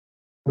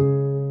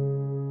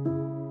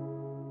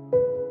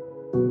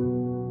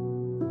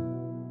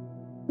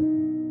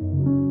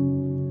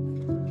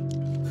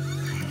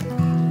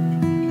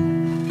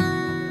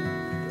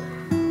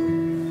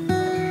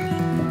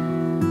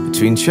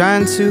between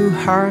trying too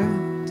hard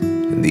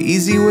and the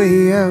easy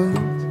way out.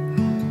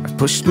 I've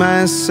pushed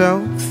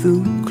myself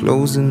through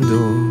closing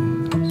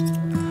doors,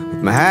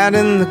 with my head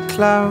in the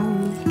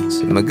clouds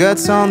and my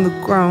guts on the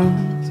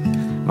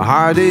ground. My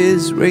heart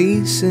is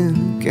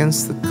racing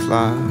against the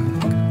clock.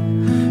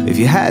 If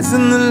your head's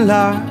in the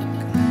lock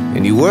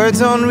and your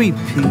words on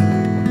repeat,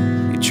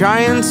 you're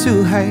trying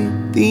to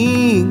hide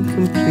the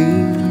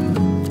incomplete.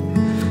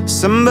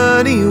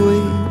 Somebody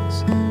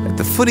waits at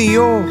the foot of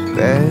your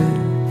bed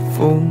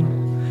for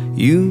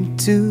you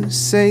to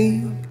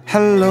say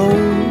hello.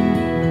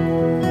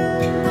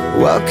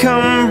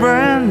 Welcome,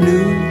 brand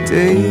new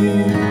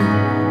day.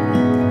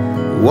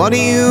 What do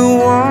you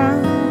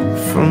want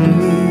from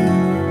me?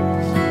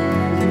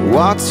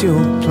 What's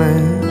your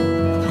plan?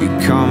 You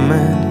come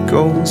and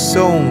go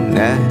so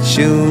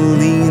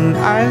naturally, and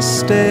I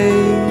stay.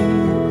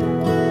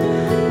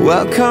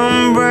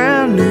 Welcome,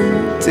 brand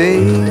new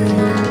day.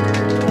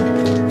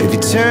 If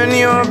you turn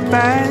your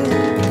back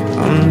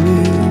on me,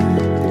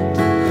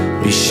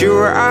 be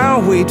sure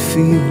I'll wait for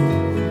you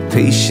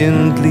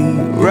patiently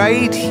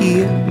right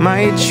here,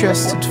 my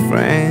trusted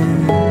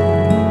friend.